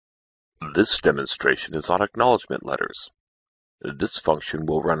This demonstration is on acknowledgement letters. This function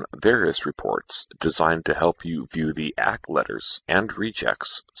will run various reports designed to help you view the ACK letters and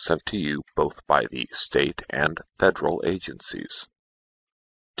rejects sent to you both by the state and federal agencies.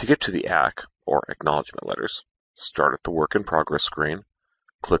 To get to the ACK, or acknowledgement letters, start at the Work in Progress screen,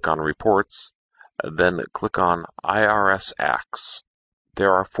 click on Reports, then click on IRS ACKs.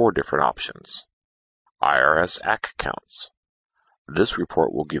 There are 4 different options. IRS ACK Counts. This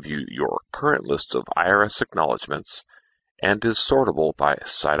report will give you your current list of IRS acknowledgements and is sortable by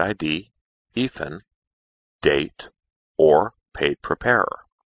site ID, EFIN, date, or paid preparer.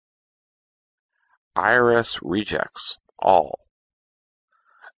 IRS Rejects All.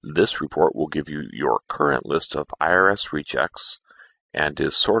 This report will give you your current list of IRS rejects and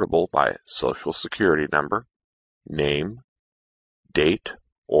is sortable by Social Security number, name, date,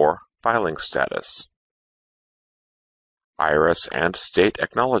 or filing status. IRS and state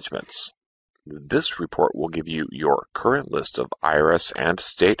acknowledgements. This report will give you your current list of IRS and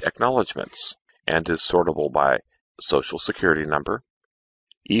state acknowledgements and is sortable by Social Security number,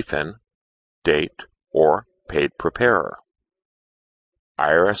 EFIN, date, or paid preparer.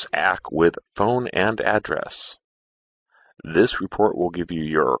 IRS ACK with phone and address. This report will give you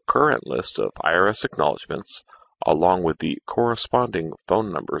your current list of IRS acknowledgements along with the corresponding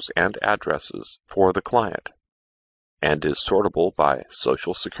phone numbers and addresses for the client and is sortable by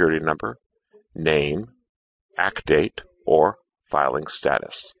Social Security number, name, ACK date, or filing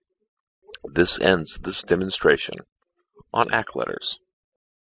status. This ends this demonstration on ACK letters.